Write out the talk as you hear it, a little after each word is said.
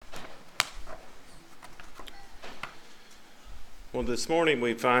Well, this morning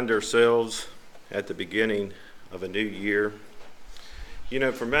we find ourselves at the beginning of a new year. You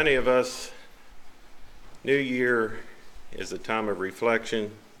know, for many of us, New Year is a time of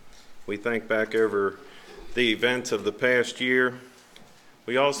reflection. We think back over the events of the past year.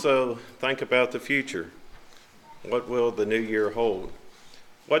 We also think about the future. What will the new year hold?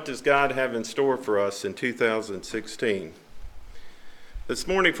 What does God have in store for us in 2016? This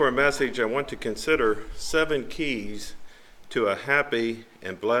morning for a message, I want to consider 7 keys to a happy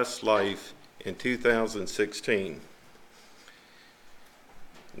and blessed life in 2016.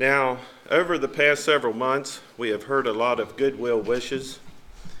 Now, over the past several months, we have heard a lot of goodwill wishes.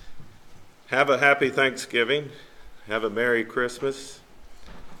 Have a happy Thanksgiving. Have a Merry Christmas.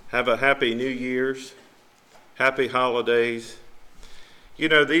 Have a Happy New Year's. Happy holidays. You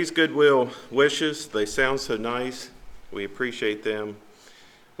know, these goodwill wishes, they sound so nice. We appreciate them.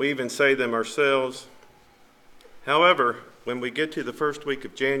 We even say them ourselves. However, when we get to the first week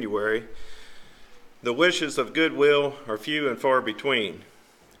of January, the wishes of goodwill are few and far between.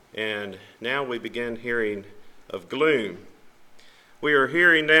 And now we begin hearing of gloom. We are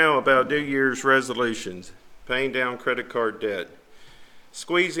hearing now about New Year's resolutions, paying down credit card debt,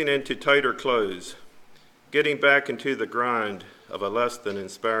 squeezing into tighter clothes, getting back into the grind of a less than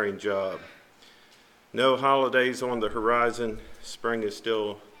inspiring job. No holidays on the horizon. Spring is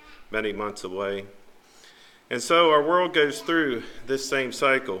still many months away. And so our world goes through this same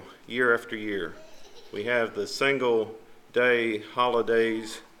cycle year after year. We have the single day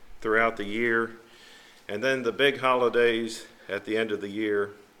holidays throughout the year, and then the big holidays at the end of the year,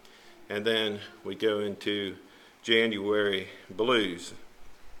 and then we go into January blues.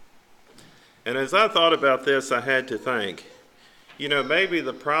 And as I thought about this, I had to think, you know, maybe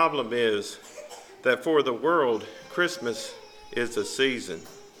the problem is that for the world, Christmas is a season.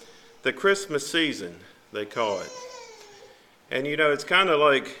 The Christmas season, they call it. And you know, it's kind of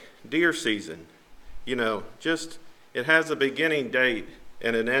like deer season. You know, just it has a beginning date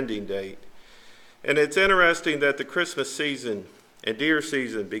and an ending date. And it's interesting that the Christmas season and deer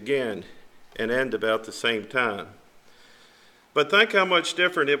season begin and end about the same time. But think how much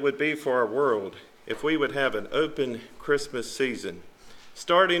different it would be for our world if we would have an open Christmas season,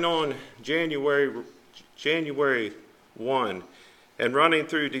 starting on January 1 and running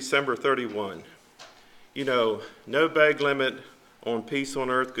through December 31. You know, no bag limit on peace on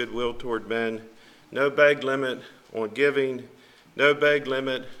earth, goodwill toward men. No bag limit on giving. No bag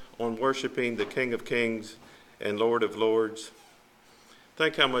limit on worshiping the King of Kings and Lord of Lords.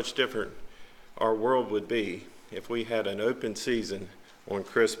 Think how much different our world would be if we had an open season on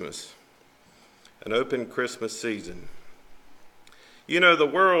Christmas. An open Christmas season. You know, the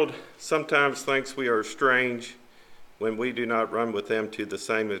world sometimes thinks we are strange when we do not run with them to the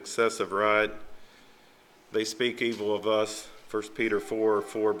same excessive ride. They speak evil of us. 1 Peter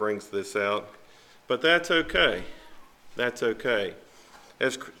 4:4 brings this out. But that's okay. That's okay.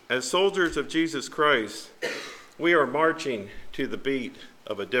 As soldiers of Jesus Christ, we are marching to the beat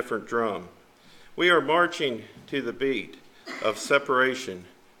of a different drum. We are marching to the beat of separation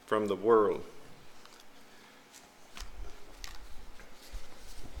from the world.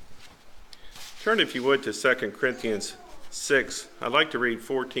 Turn, if you would, to 2 Corinthians 6. I'd like to read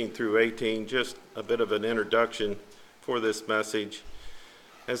 14 through 18, just a bit of an introduction for this message.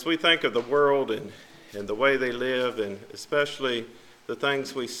 As we think of the world and the way they live, and especially the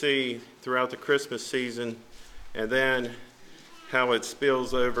things we see throughout the Christmas season, and then how it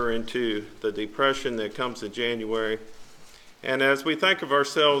spills over into the depression that comes in January. And as we think of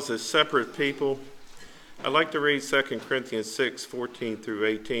ourselves as separate people, I'd like to read 2 Corinthians 6, 14 through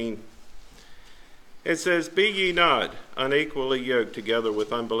 18. It says, "Be ye not unequally yoked together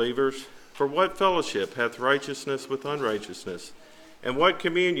with unbelievers, for what fellowship hath righteousness with unrighteousness? And what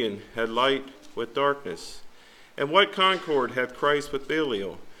communion hath light with darkness? And what concord hath Christ with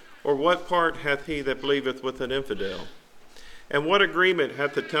Belial? Or what part hath he that believeth with an infidel? And what agreement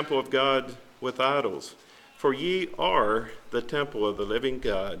hath the temple of God with idols? For ye are the temple of the living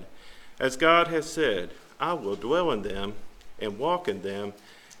God. As God hath said, I will dwell in them and walk in them,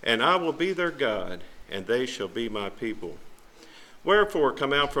 and I will be their God, and they shall be my people. Wherefore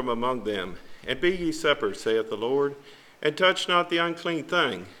come out from among them, and be ye separate, saith the Lord, and touch not the unclean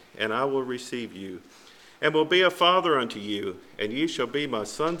thing, and I will receive you, and will be a father unto you, and ye shall be my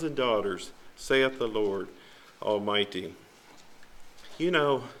sons and daughters, saith the Lord Almighty." You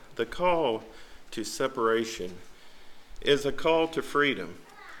know, the call to separation is a call to freedom.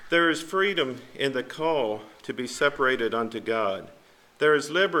 There is freedom in the call to be separated unto God. There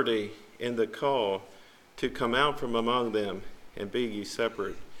is liberty in the call to come out from among them and be ye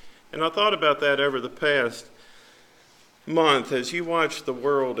separate. And I thought about that over the past month, as you watch the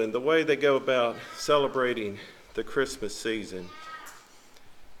world and the way they go about celebrating the Christmas season,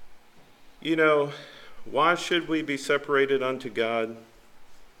 you know, why should we be separated unto God?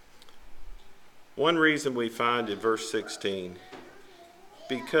 One reason we find in verse 16,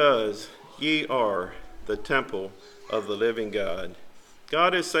 because ye are the temple of the living God.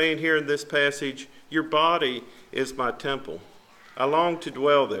 God is saying here in this passage, your body is my temple. I long to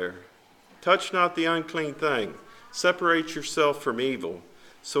dwell there. Touch not the unclean thing. Separate yourself from evil,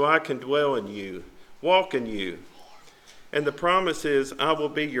 so I can dwell in you, walk in you. And the promise is, I will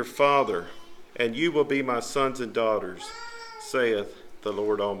be your father, and you will be my sons and daughters, saith the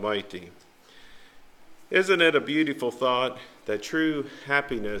Lord Almighty. Isn't it a beautiful thought that true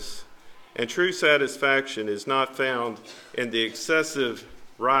happiness and true satisfaction is not found in the excessive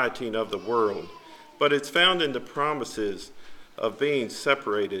rioting of the world, but it's found in the promises of being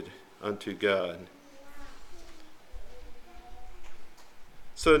separated unto God.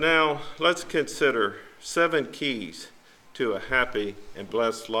 So now let's consider 7 keys to a happy and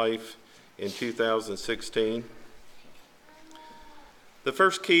blessed life in 2016. The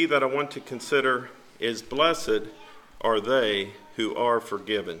first key that I want to consider is blessed are they who are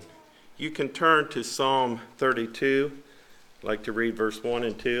forgiven. You can turn to Psalm 32. I'd like to read verse 1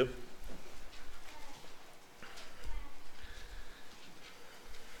 and 2.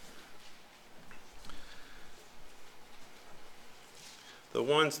 The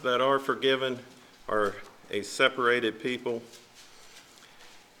ones that are forgiven are a separated people.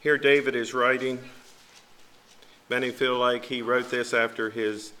 Here David is writing. Many feel like he wrote this after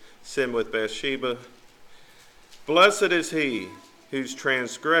his sin with Bathsheba. Blessed is he whose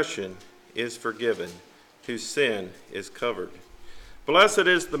transgression is forgiven, whose sin is covered. Blessed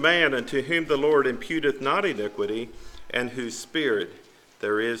is the man unto whom the Lord imputeth not iniquity, and whose spirit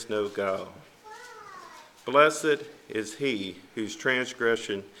there is no guile. Blessed is he whose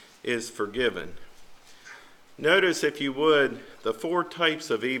transgression is forgiven. Notice, if you would, the 4 types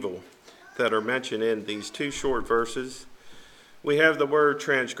of evil that are mentioned in these 2 short verses. We have the word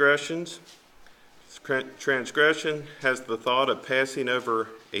transgressions. Transgression has the thought of passing over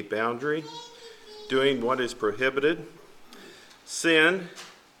a boundary, doing what is prohibited. Sin,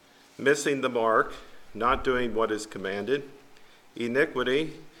 missing the mark, not doing what is commanded.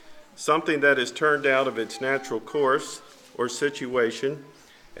 Iniquity, something that is turned out of its natural course or situation,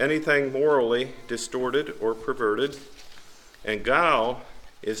 anything morally distorted or perverted. And guile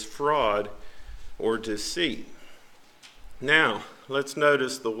is fraud or deceit. Now, let's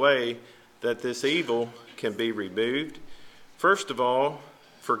notice the way that this evil can be removed. First of all,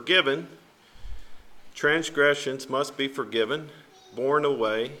 forgiven. Transgressions must be forgiven, borne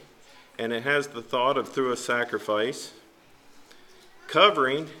away, and it has the thought of through a sacrifice.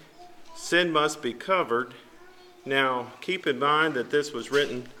 Covering, sin must be covered. Now, keep in mind that this was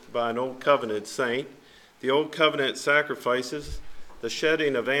written by an Old Covenant saint. The Old Covenant sacrifices, the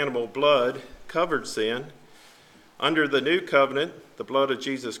shedding of animal blood, covered sin. Under the New Covenant, the blood of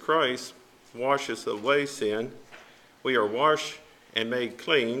Jesus Christ washes away sin. We are washed and made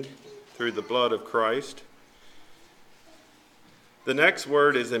clean through the blood of Christ. The next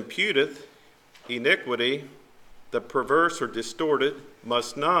word is imputeth. Iniquity, the perverse or distorted,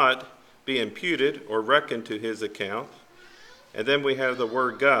 must not be imputed or reckoned to his account. And then we have the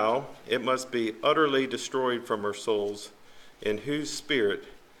word guile. It must be utterly destroyed from our souls, in whose spirit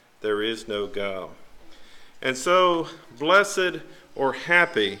there is no guile. And so, blessed or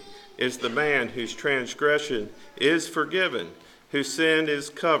happy is the man whose transgression is forgiven, whose sin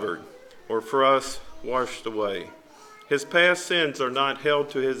is covered, or for us, washed away. His past sins are not held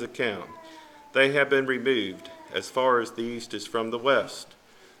to his account. They have been removed as far as the east is from the west.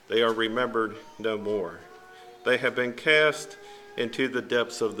 They are remembered no more. They have been cast into the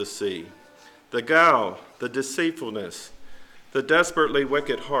depths of the sea. The guile, the deceitfulness, the desperately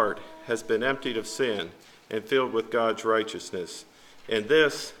wicked heart has been emptied of sin and filled with God's righteousness. And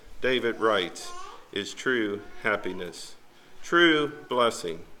this, David writes, is true happiness, true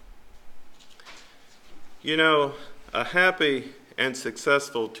blessing. You know, a happy and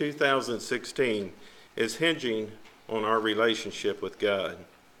successful 2016 is hinging on our relationship with God.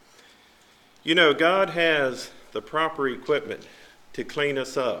 You know, God has the proper equipment to clean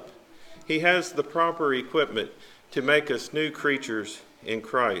us up. He has the proper equipment to make us new creatures in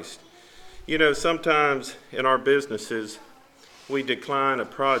Christ. You know, sometimes in our businesses, we decline a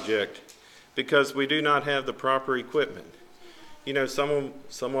project because we do not have the proper equipment. You know, someone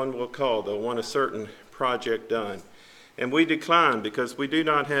will call, they'll want a certain project done, and we decline because we do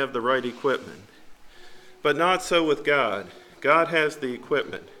not have the right equipment. But not so with God. God has the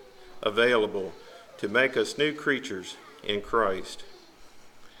equipment available to make us new creatures in Christ.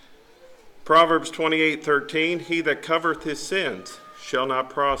 Proverbs 28:13, he that covereth his sins shall not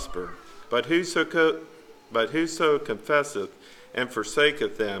prosper, but whoso confesseth and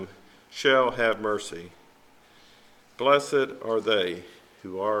forsaketh them shall have mercy. Blessed are they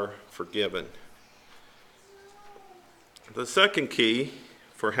who are forgiven. The second key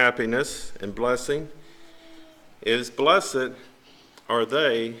for happiness and blessing is blessed are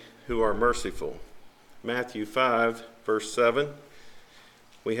they who are merciful. Matthew 5, verse 7.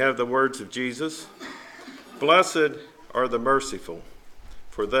 We have the words of Jesus. Blessed are the merciful,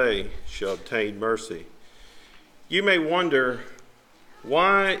 for they shall obtain mercy. You may wonder,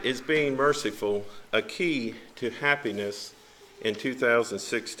 why is being merciful a key to happiness in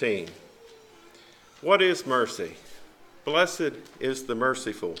 2016? What is mercy? Blessed is the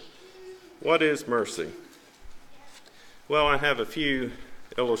merciful. What is mercy? Well, I have a few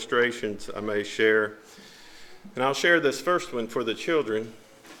illustrations I may share. And I'll share this first one for the children.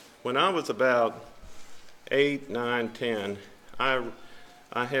 When I was about 8, 9, 10,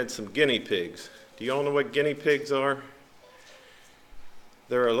 I had some guinea pigs. Do you all know what guinea pigs are?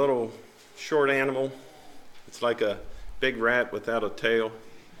 They're a little short animal. It's like a big rat without a tail.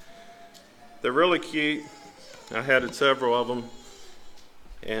 They're really cute. I had several of them.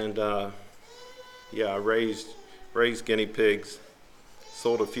 And I raised guinea pigs.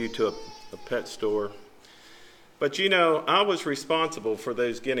 Sold a few to a pet store. But you know, I was responsible for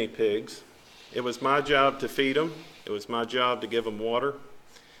those guinea pigs. It was my job to feed them. It was my job to give them water.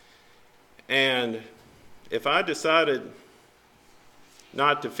 And if I decided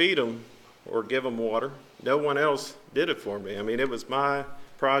not to feed them or give them water, no one else did it for me. I mean, it was my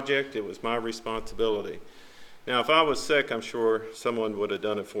project. It was my responsibility. Now, if I was sick, I'm sure someone would have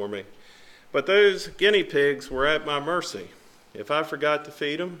done it for me. But those guinea pigs were at my mercy. If I forgot to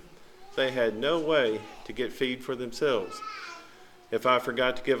feed them, they had no way to get feed for themselves. If I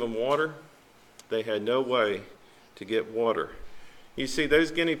forgot to give them water, they had no way to get water. You see,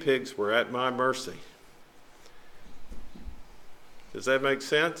 those guinea pigs were at my mercy. Does that make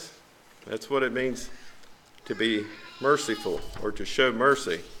sense? That's what it means to be merciful or to show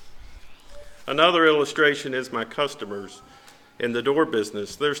mercy. Another illustration is my customers in the door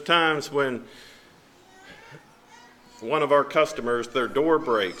business. There's times when one of our customers, their door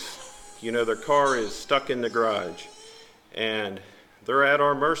breaks. You know, their car is stuck in the garage, and they're at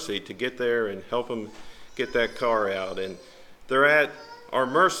our mercy to get there and help them get that car out. And they're at our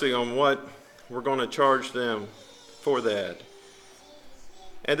mercy on what we're going to charge them for that.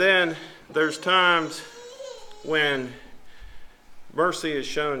 And then there's times when mercy is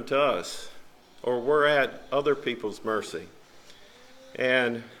shown to us, or we're at other people's mercy.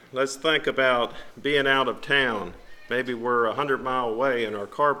 And let's think about being out of town. Maybe we're 100 miles away and our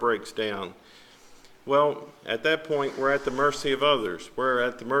car breaks down. Well, at that point, we're at the mercy of others. We're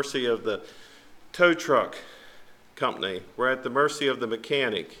at the mercy of the tow truck company. We're at the mercy of the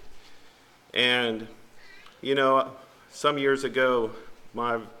mechanic. And, you know, some years ago,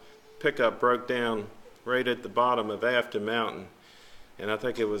 my pickup broke down right at the bottom of Afton Mountain. And I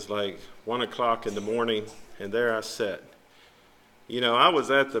think it was like 1 o'clock in the morning, and there I sat. You know, I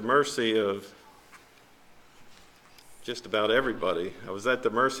was at the mercy of just about everybody. I was at the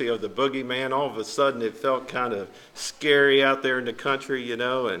mercy of the boogeyman. All of a sudden, it felt kind of scary out there in the country, you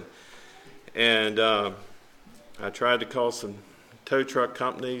know, and I tried to call some tow truck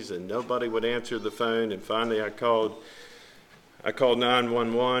companies, and nobody would answer the phone. And finally, I called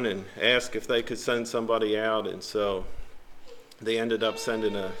 911 and asked if they could send somebody out. And so they ended up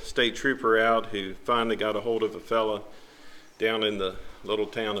sending a state trooper out, who finally got a hold of a fella down in the little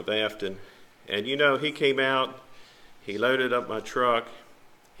town of Afton. And you know, he came out. He loaded up my truck.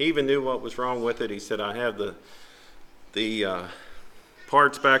 He even knew what was wrong with it. He said, I have the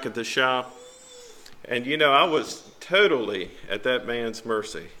parts back at the shop. And you know, I was totally at that man's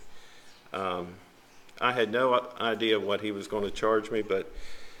mercy. I had no idea what he was going to charge me, but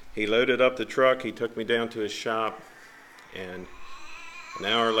he loaded up the truck. He took me down to his shop, and an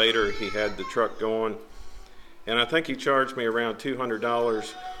hour later he had the truck going. And I think he charged me around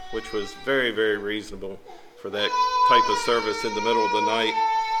 $200, which was very, very reasonable for that type of service in the middle of the night.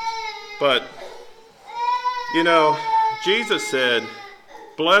 But, you know, Jesus said,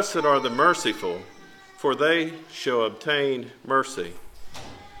 blessed are the merciful, for they shall obtain mercy.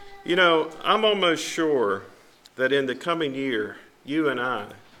 You know, I'm almost sure that in the coming year, you and I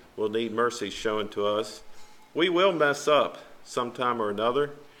will need mercy shown to us. We will mess up sometime or another.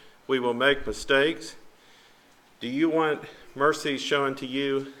 We will make mistakes. Do you want mercy shown to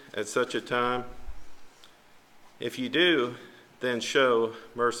you at such a time? If you do, then show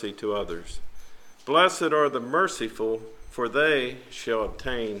mercy to others. Blessed are the merciful, for they shall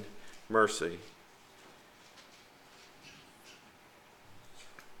obtain mercy.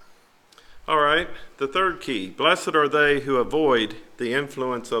 All right, the third key. Blessed are they who avoid the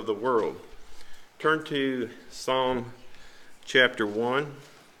influence of the world. Turn to Psalm chapter 1.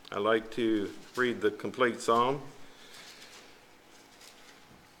 I like to read the complete psalm.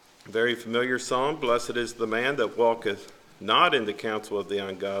 Very familiar psalm. Blessed is the man that walketh not in the counsel of the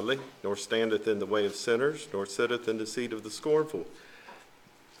ungodly, nor standeth in the way of sinners, nor sitteth in the seat of the scornful.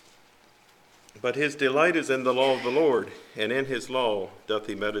 But his delight is in the law of the Lord, and in his law doth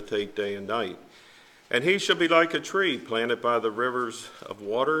he meditate day and night. And he shall be like a tree planted by the rivers of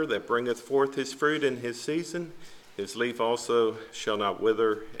water, that bringeth forth his fruit in his season. His leaf also shall not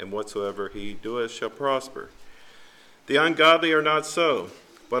wither, and whatsoever he doeth shall prosper. The ungodly are not so,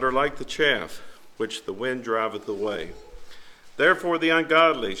 but are like the chaff, which the wind driveth away. Therefore the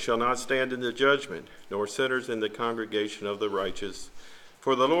ungodly shall not stand in the judgment, nor sinners in the congregation of the righteous.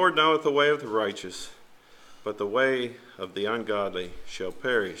 For the Lord knoweth the way of the righteous, but the way of the ungodly shall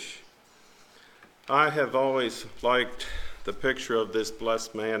perish. I have always liked the picture of this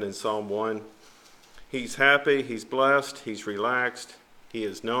blessed man in Psalm 1. He's happy, he's blessed, he's relaxed, he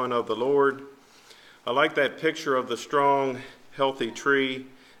is knowing of the Lord. I like that picture of the strong, healthy tree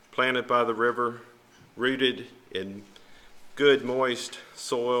planted by the river, rooted in good, moist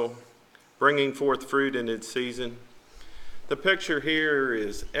soil, bringing forth fruit in its season. The picture here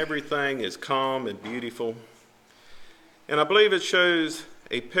is everything is calm and beautiful. And I believe it shows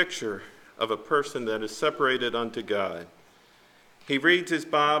a picture of a person that is separated unto God. He reads his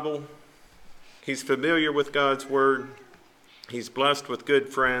Bible. He's familiar with God's word. He's blessed with good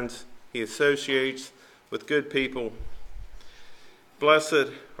friends. He associates with good people.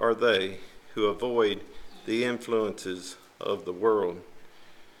 Blessed are they who avoid the influences of the world.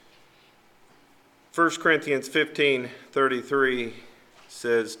 1 Corinthians 15:33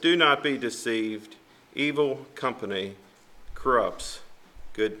 says, "Do not be deceived. Evil company corrupts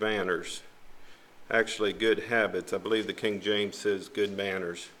good manners." Actually, good habits. I believe the King James says good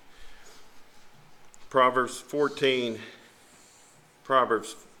manners. Proverbs 4:14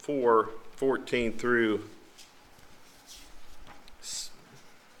 through,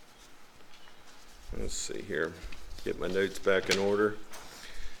 let's see here, get my notes back in order.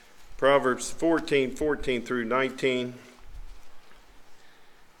 Proverbs 14:14 through 19.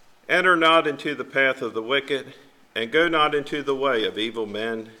 Enter not into the path of the wicked, and go not into the way of evil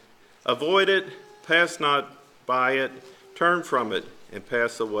men. Avoid it, pass not by it, turn from it, and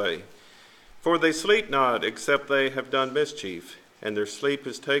pass away. For they sleep not, except they have done mischief, and their sleep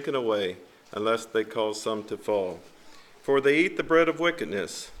is taken away, unless they cause some to fall. For they eat the bread of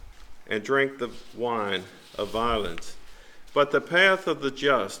wickedness, and drink the wine of violence. But the path of the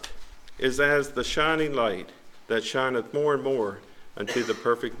just is as the shining light that shineth more and more unto the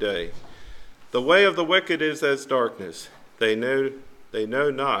perfect day. The way of the wicked is as darkness. They know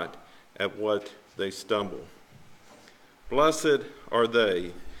not at what they stumble. Blessed are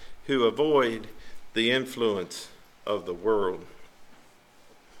they who avoid the influence of the world.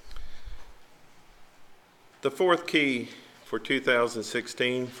 The fourth key for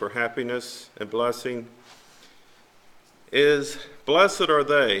 2016 for happiness and blessing is, blessed are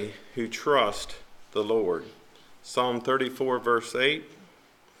they who trust the Lord. Psalm 34 verse 8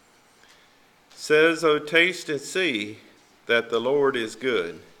 says, "O taste and see that the Lord is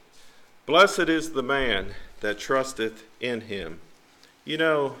good. Blessed is the man that trusteth in him." You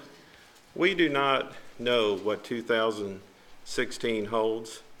know, we do not know what 2016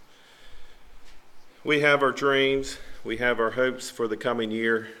 holds. We have our dreams, we have our hopes for the coming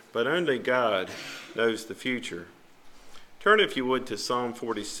year, but only God knows the future. Turn, if you would, to Psalm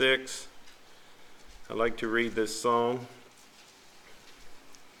 46. I'd like to read this psalm.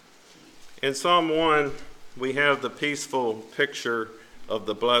 In Psalm 1, we have the peaceful picture of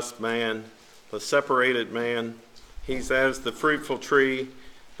the blessed man, the separated man. He's as the fruitful tree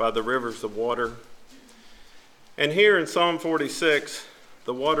by the rivers of water. And here in Psalm 46,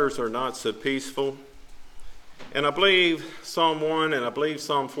 the waters are not so peaceful. And I believe Psalm 1 and I believe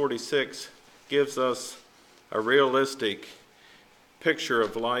Psalm 46 gives us a realistic picture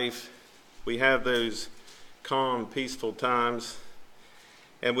of life. We have those calm, peaceful times,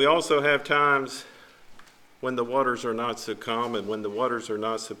 and we also have times when the waters are not so calm and when the waters are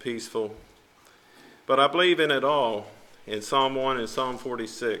not so peaceful. But I believe in it all, in Psalm 1 and Psalm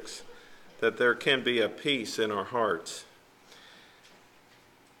 46, that there can be a peace in our hearts.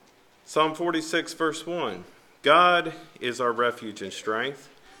 Psalm 46 verse 1, "God is our refuge and strength,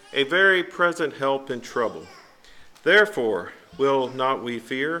 a very present help in trouble. Therefore will not we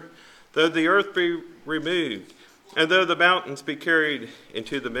fear, Though the earth be removed, and though the mountains be carried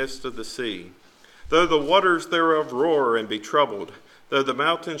into the midst of the sea, though the waters thereof roar and be troubled, though the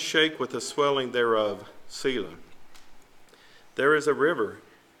mountains shake with the swelling thereof, Selah. There is a river,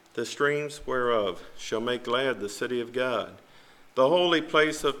 the streams whereof shall make glad the city of God, the holy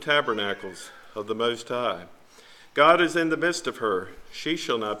place of tabernacles of the Most High. God is in the midst of her, she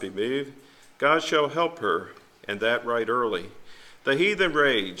shall not be moved. God shall help her, and that right early. The heathen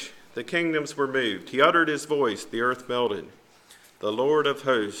rage, the kingdoms were moved. He uttered his voice, the earth melted. The Lord of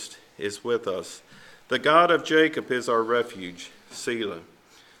hosts is with us. The God of Jacob is our refuge, Selah.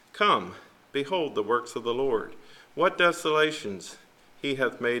 Come, behold the works of the Lord. What desolations he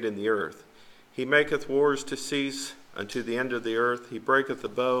hath made in the earth. He maketh wars to cease unto the end of the earth. He breaketh the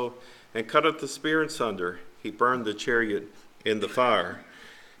bow, and cutteth the spear in sunder. He burned the chariot in the fire.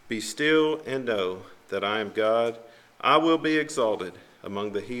 Be still and know that I am God. I will be exalted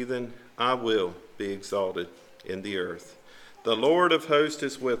among the heathen. I will be exalted in the earth. The Lord of hosts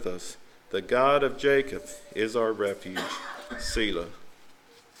is with us. The God of Jacob is our refuge, Selah.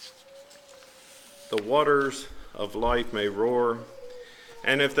 The waters of life may roar,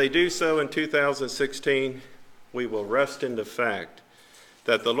 and if they do so in 2016, we will rest in the fact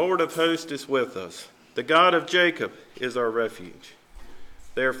that the Lord of hosts is with us. The God of Jacob is our refuge.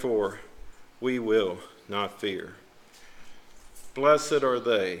 Therefore, we will not fear. Blessed are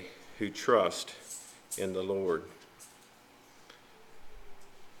they who trust in the Lord.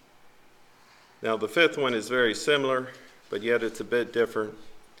 Now, the fifth one is very similar, but yet it's a bit different.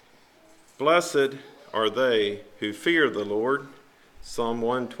 Blessed are they who fear the Lord. Psalm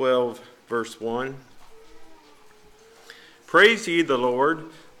 112, verse 1. Praise ye the Lord.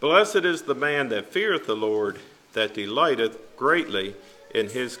 Blessed is the man that feareth the Lord, that delighteth greatly in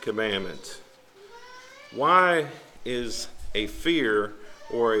his commandments. Why is a fear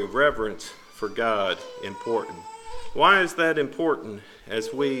or a reverence for God important? Why is that important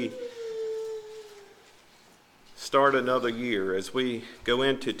as we start another year, as we go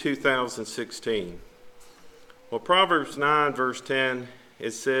into 2016? Well, Proverbs 9, verse 10,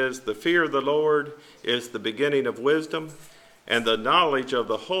 it says, the fear of the Lord is the beginning of wisdom, and the knowledge of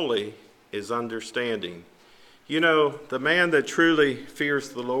the holy is understanding. You know, the man that truly fears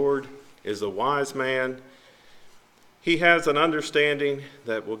the Lord is a wise man. He has an understanding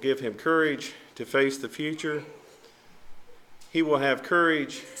that will give him courage to face the future. He will have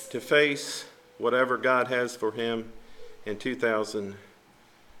courage to face whatever God has for him in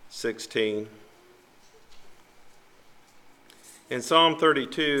 2016. In Psalm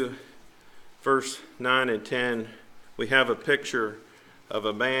 32, verse 9 and 10, we have a picture of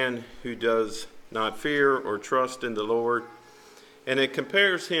a man who does not fear or trust in the Lord, and it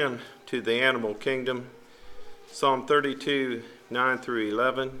compares him to the animal kingdom. Psalm 32, 9 through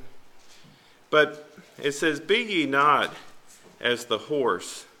 11. But it says, be ye not as the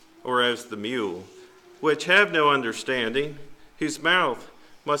horse or as the mule, which have no understanding, whose mouth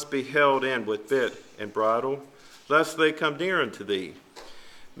must be held in with bit and bridle, lest they come near unto thee.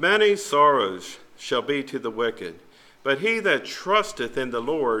 Many sorrows shall be to the wicked, but he that trusteth in the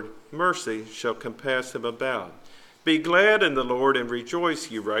Lord, mercy shall compass him about. Be glad in the Lord, and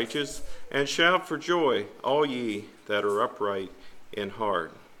rejoice, ye righteous, and shout for joy, all ye that are upright in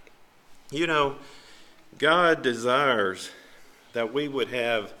heart. You know, God desires that we would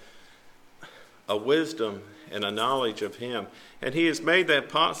have a wisdom and a knowledge of him, and he has made that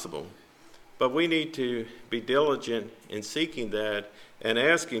possible. But we need to be diligent in seeking that and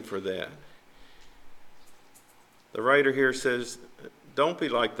asking for that. The writer here says, don't be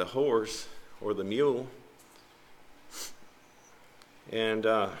like the horse or the mule. And,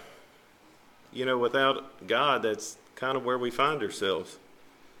 you know, without God, that's kind of where we find ourselves,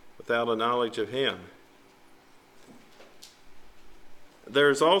 without a knowledge of him.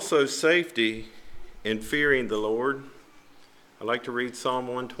 There's also safety in fearing the Lord. I'd like to read Psalm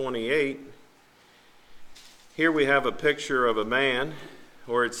 128. Here we have a picture of a man,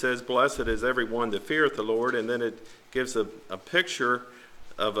 where it says, blessed is everyone that feareth the Lord, and then it gives a picture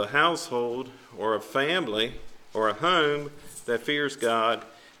of a household or a family or a home that fears God,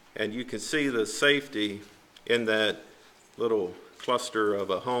 and you can see the safety in that little cluster of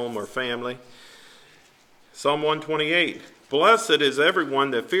a home or family. Psalm 128, blessed is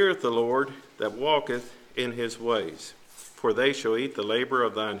everyone that feareth the Lord, that walketh in his ways. For they shall eat the labor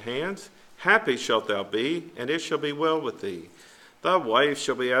of thine hands. Happy shalt thou be, and it shall be well with thee. Thy wife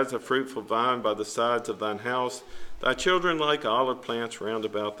shall be as a fruitful vine by the sides of thine house, thy children like olive plants round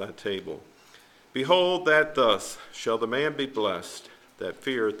about thy table. Behold, that thus shall the man be blessed that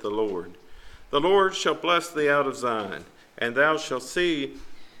feareth the Lord. The Lord shall bless thee out of Zion, and thou shalt see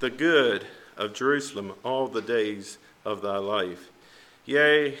the good of Jerusalem all the days of thy life.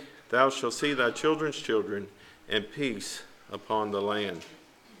 Yea, thou shalt see thy children's children, and peace upon the land.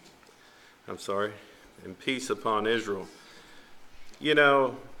 And peace upon Israel. You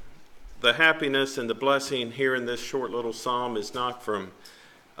know, the happiness and the blessing here in this short little psalm is not from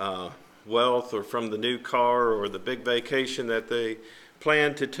wealth or from the new car or the big vacation that they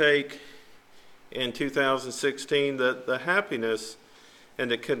plan to take in 2016. The happiness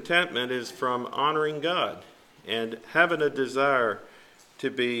and the contentment is from honoring God and having a desire to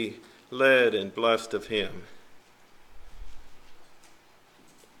be led and blessed of Him.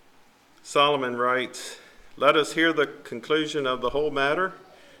 Solomon writes, "Let us hear the conclusion of the whole matter.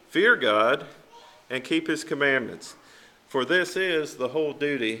 Fear God and keep His commandments, for this is the whole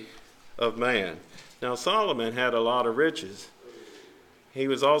duty of man." Now Solomon had a lot of riches. He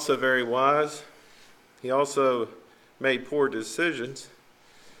was also very wise. He also made poor decisions.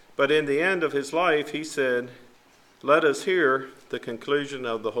 But in the end of his life, he said, "Let us hear the conclusion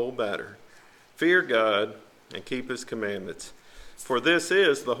of the whole matter. Fear God and keep His commandments, for this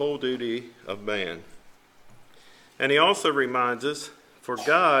is the whole duty of man." And he also reminds us, "For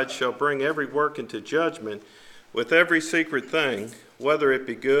God shall bring every work into judgment with every secret thing, whether it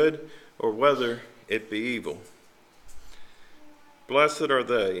be good or whether it be evil. Blessed are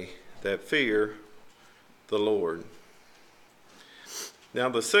they that fear the Lord." Now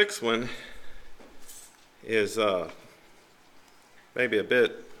the sixth one is maybe a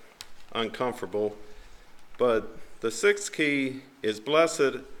bit uncomfortable, but the sixth key is,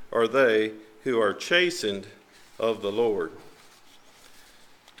 "Blessed are they who are chastened of the Lord."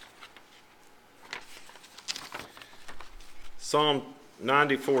 Psalm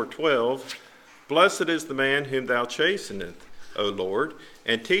 94:12, "Blessed is the man whom thou chastenest, O Lord,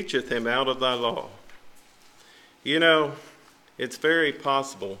 and teacheth him out of thy law." You know, it's very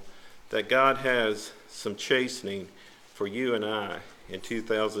possible that God has some chastening for you and I in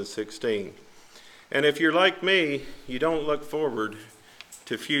 2016. And if you're like me, you don't look forward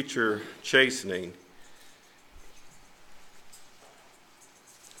to future chastening.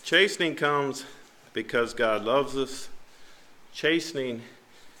 Chastening comes because God loves us. Chastening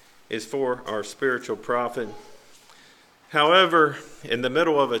is for our spiritual profit. However, in the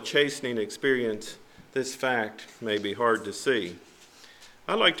middle of a chastening experience, this fact may be hard to see.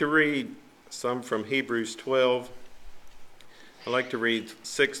 I'd like to read some from Hebrews 12. I'd like to read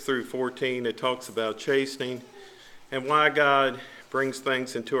 6 through 14. It talks about chastening and why God brings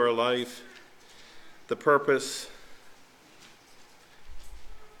things into our life, the purpose.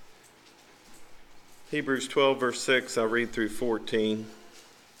 Hebrews 12, verse 6, I'll read through 14.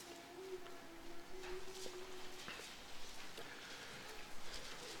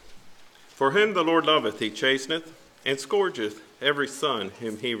 "For whom the Lord loveth, He chasteneth, and scourgeth every son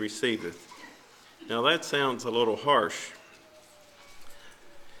whom He receiveth." Now that sounds a little harsh.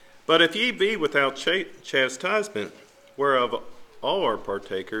 "But if ye be without chastisement, whereof all are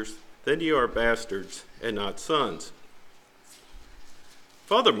partakers, then ye are bastards and not sons.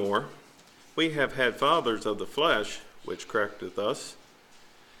 Furthermore, we have had fathers of the flesh, which correcteth us,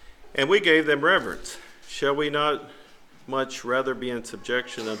 and we gave them reverence. Shall we not much rather be in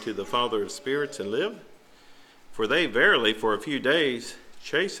subjection unto the Father of spirits and live? For they verily for a few days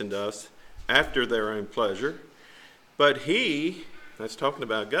chastened us after their own pleasure, but He," that's talking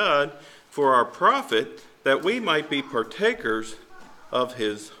about God, "for our profit, that we might be partakers of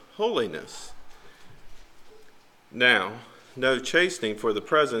His holiness. Now, no chastening for the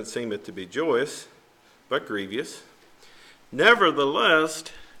present seemeth to be joyous, but grievous. Nevertheless,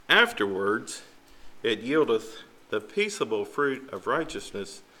 afterwards it yieldeth the peaceable fruit of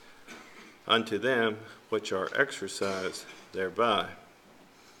righteousness unto them which are exercised thereby.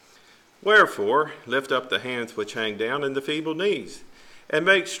 Wherefore, lift up the hands which hang down and the feeble knees, and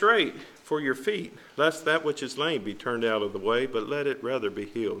make straight for your feet, lest that which is lame be turned out of the way, but let it rather be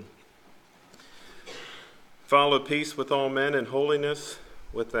healed. Follow peace with all men and holiness,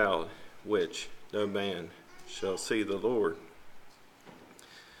 without which no man shall see the Lord."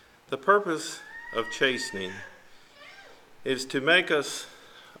 The purpose of chastening is to make us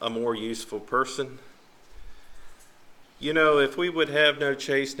a more useful person. You know, if we would have no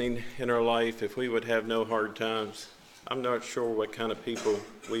chastening in our life, if we would have no hard times, I'm not sure what kind of people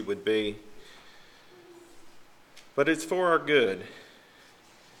we would be. But it's for our good,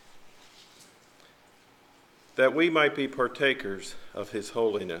 that we might be partakers of His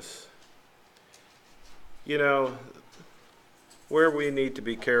holiness. You know, where we need to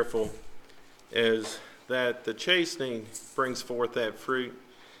be careful is that the chastening brings forth that fruit.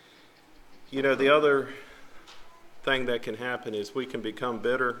 You know, the other thing that can happen is we can become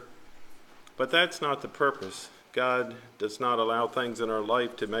bitter. But that's not the purpose. God does not allow things in our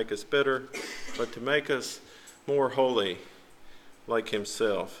life to make us bitter, but to make us more holy, like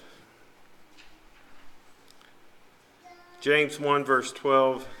himself. James 1 verse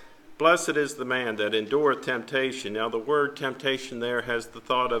 12, blessed is the man that endureth temptation. Now the word temptation there has the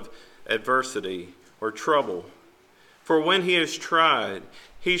thought of adversity or trouble. For when he is tried,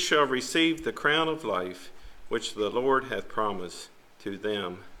 he shall receive the crown of life, which the Lord hath promised to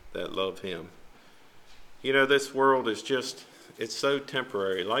them that love him. You know, this world is just, it's so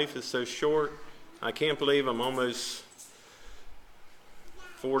temporary. Life is so short. I can't believe I'm almost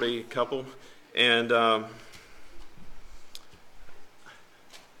 40 couple. And I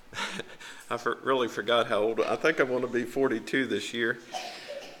really forgot how old. I think I want to be 42 this year.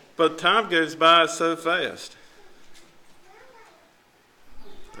 But time goes by so fast.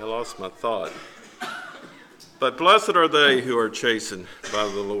 I lost my thought. But blessed are they who are chastened by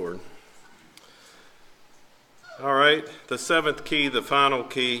the Lord. All right, the seventh key, the final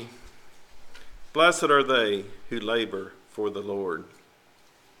key. Blessed are they who labor for the Lord.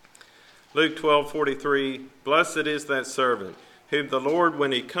 Luke 12:43, blessed is that servant whom the Lord,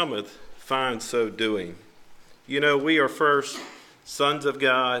 when he cometh, finds so doing. You know, we are first sons of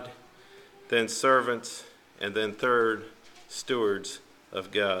God, then servants, and then third, stewards of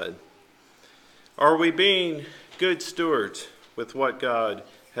God. Are we being good stewards with what God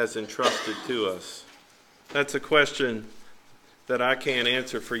has entrusted to us? That's a question that I can't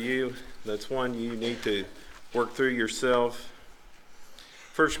answer for you. That's one you need to work through yourself.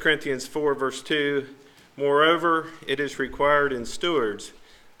 1 Corinthians 4 verse 2, moreover, it is required in stewards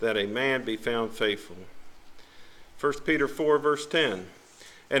that a man be found faithful. 1 Peter 4 verse 10,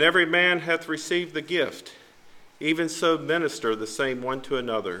 and every man hath received the gift, even so minister the same one to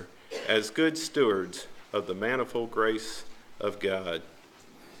another, as good stewards of the manifold grace of God.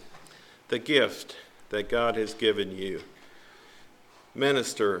 The gift that God has given you.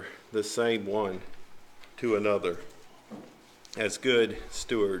 Minister the same one to another as good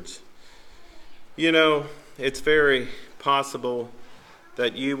stewards. You know, it's very possible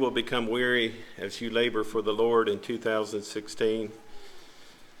that you will become weary as you labor for the Lord in 2016.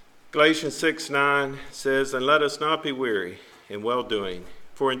 Galatians 6:9 says, and let us not be weary in well-doing,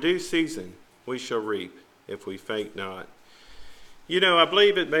 for in due season we shall reap if we faint not. You know, I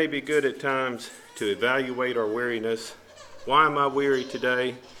believe it may be good at times to evaluate our weariness. Why am I weary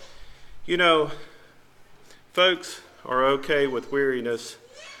today? You know, folks are okay with weariness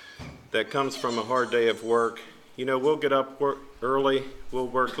that comes from a hard day of work. You know, we'll get up early, we'll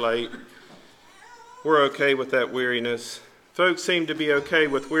work late. We're okay with that weariness. Folks seem to be okay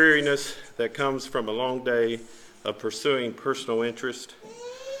with weariness that comes from a long day of pursuing personal interest.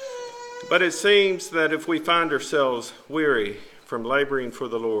 But it seems that if we find ourselves weary from laboring for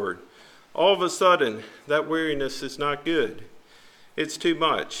the Lord, all of a sudden that weariness is not good. It's too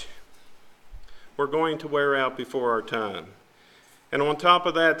much. We're going to wear out before our time. And on top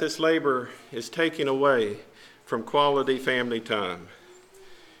of that, this labor is taking away from quality family time.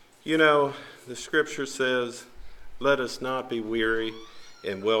 You know, the scripture says, let us not be weary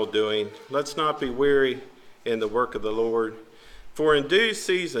in well-doing. Let's not be weary in the work of the Lord. For in due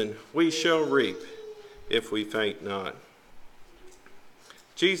season we shall reap if we faint not.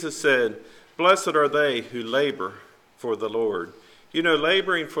 Jesus said, blessed are they who labor for the Lord. You know,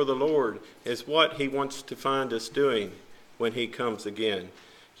 laboring for the Lord is what he wants to find us doing when he comes again.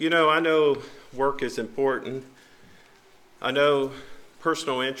 You know, I know work is important. I know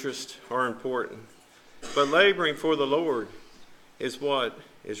personal interests are important. But laboring for the Lord is what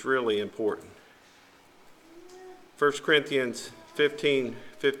is really important. 1 Corinthians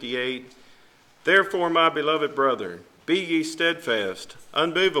 15:58, therefore, my beloved brethren, be ye steadfast,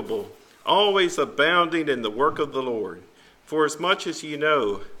 unmovable, always abounding in the work of the Lord, for as much as ye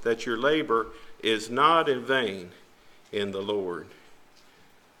know that your labor is not in vain in the Lord.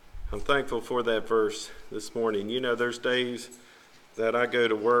 I'm thankful for that verse this morning. You know, there's days that I go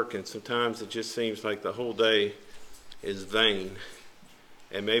to work and sometimes it just seems like the whole day is vain.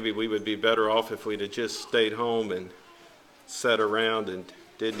 And maybe we would be better off if we'd have just stayed home and sat around and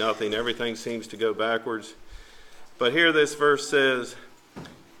did nothing. Everything seems to go backwards. But here this verse says,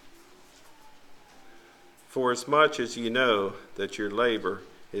 for as much as you know that your labor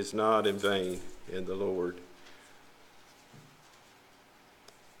is not in vain in the Lord.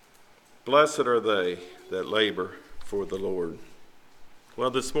 Blessed are they that labor for the Lord. Well,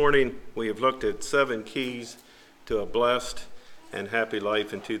 this morning we have looked at 7 keys to a blessed and happy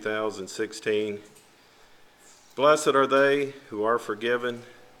life in 2016. Blessed are they who are forgiven.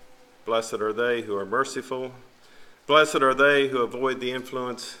 Blessed are they who are merciful. Blessed are they who avoid the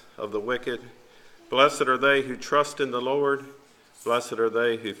influence of the wicked. Blessed are they who trust in the Lord. Blessed are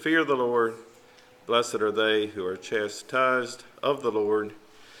they who fear the Lord. Blessed are they who are chastised of the Lord.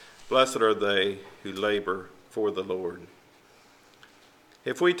 Blessed are they who labor for the Lord.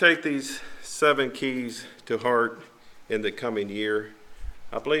 If we take these 7 keys to heart in the coming year,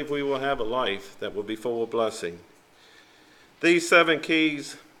 I believe we will have a life that will be full of blessing. These 7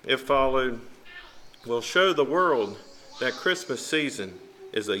 keys, if followed, will show the world that Christmas season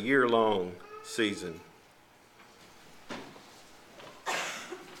is a year-long season.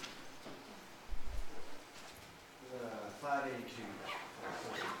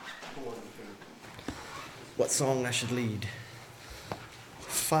 What song I should lead?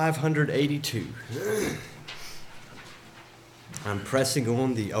 582. I'm pressing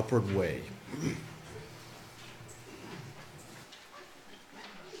on the upward way.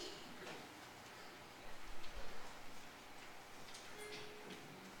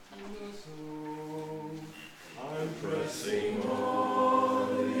 I'm pressing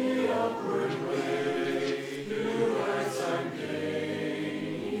on the upward way, new heights I'm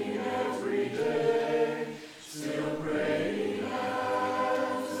gaining every day, still praying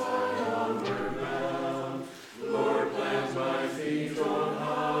as I onward bound. Lord, plant my feet on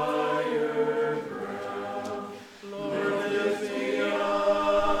higher ground. Lord, lift me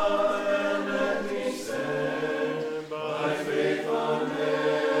up and let me stand by faith on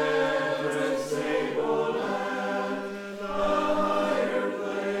heaven's stable land, a higher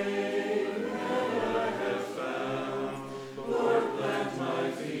plane than I have found. Lord, plant my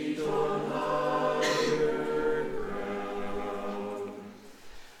feet on higher ground.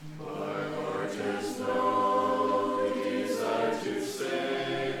 My heart has no desire to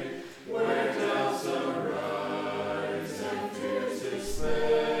stay where doubts arise and fears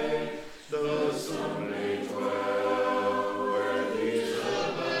dismay, though some may dwell where these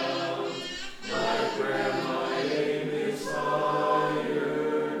abound. My prayer, my aim is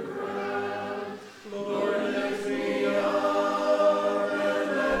higher ground. Lord, lift me up and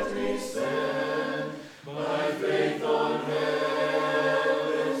let me stand by faith on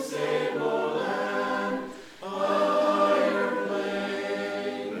heaven's stable land, a higher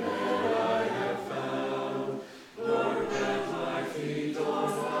plane than I have found. Lord, plant my feet on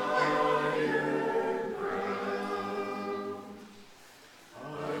higher ground. I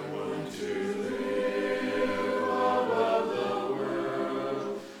want to live above the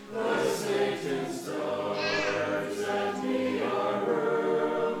world. The Satan's darts at me are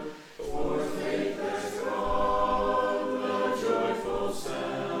hurled. For faith has called the joyful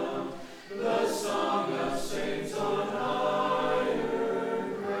sound, the song of saints on higher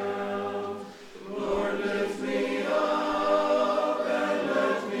ground. Lord, lift me up and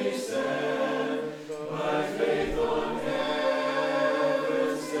let me stand by faith on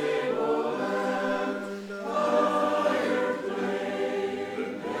heaven's stable land, a higher plane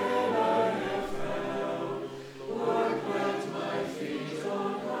than I have found. Lord, plant my feet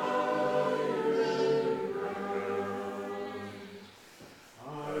on higher ground. I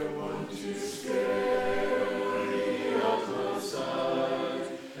want to scale the utmost height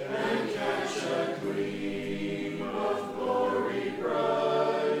and catch a gleam of glory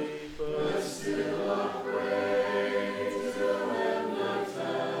bright, but still I pray till am not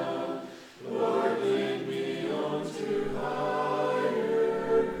found. Lord, lead me on to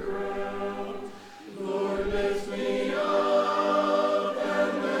higher ground. Lord, lift me up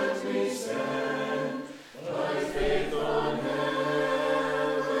and let me stand by faith on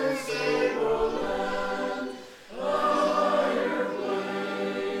heaven's stable land, a higher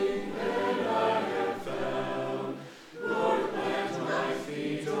plane than I have found. Lord, plant my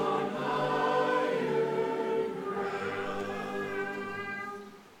feet on higher ground.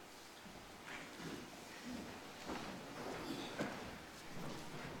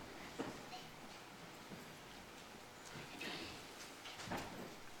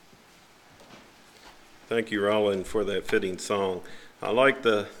 Thank you, Roland, for that fitting song. I like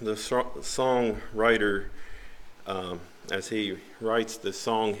the songwriter as he writes the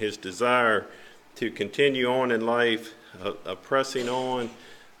song, his desire to continue on in life, pressing on,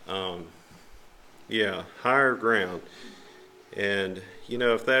 higher ground. And,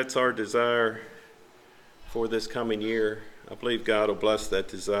 if that's our desire for this coming year, I believe God will bless that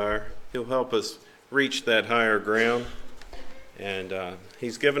desire. He'll help us reach that higher ground. And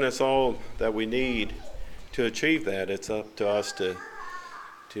He's given us all that we need to achieve that. It's up to us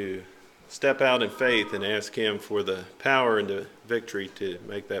to step out in faith and ask Him for the power and the victory to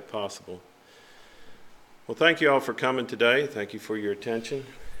make that possible. Well, thank you all for coming today. Thank you for your attention.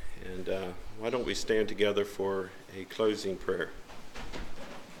 And why don't we stand together for a closing prayer.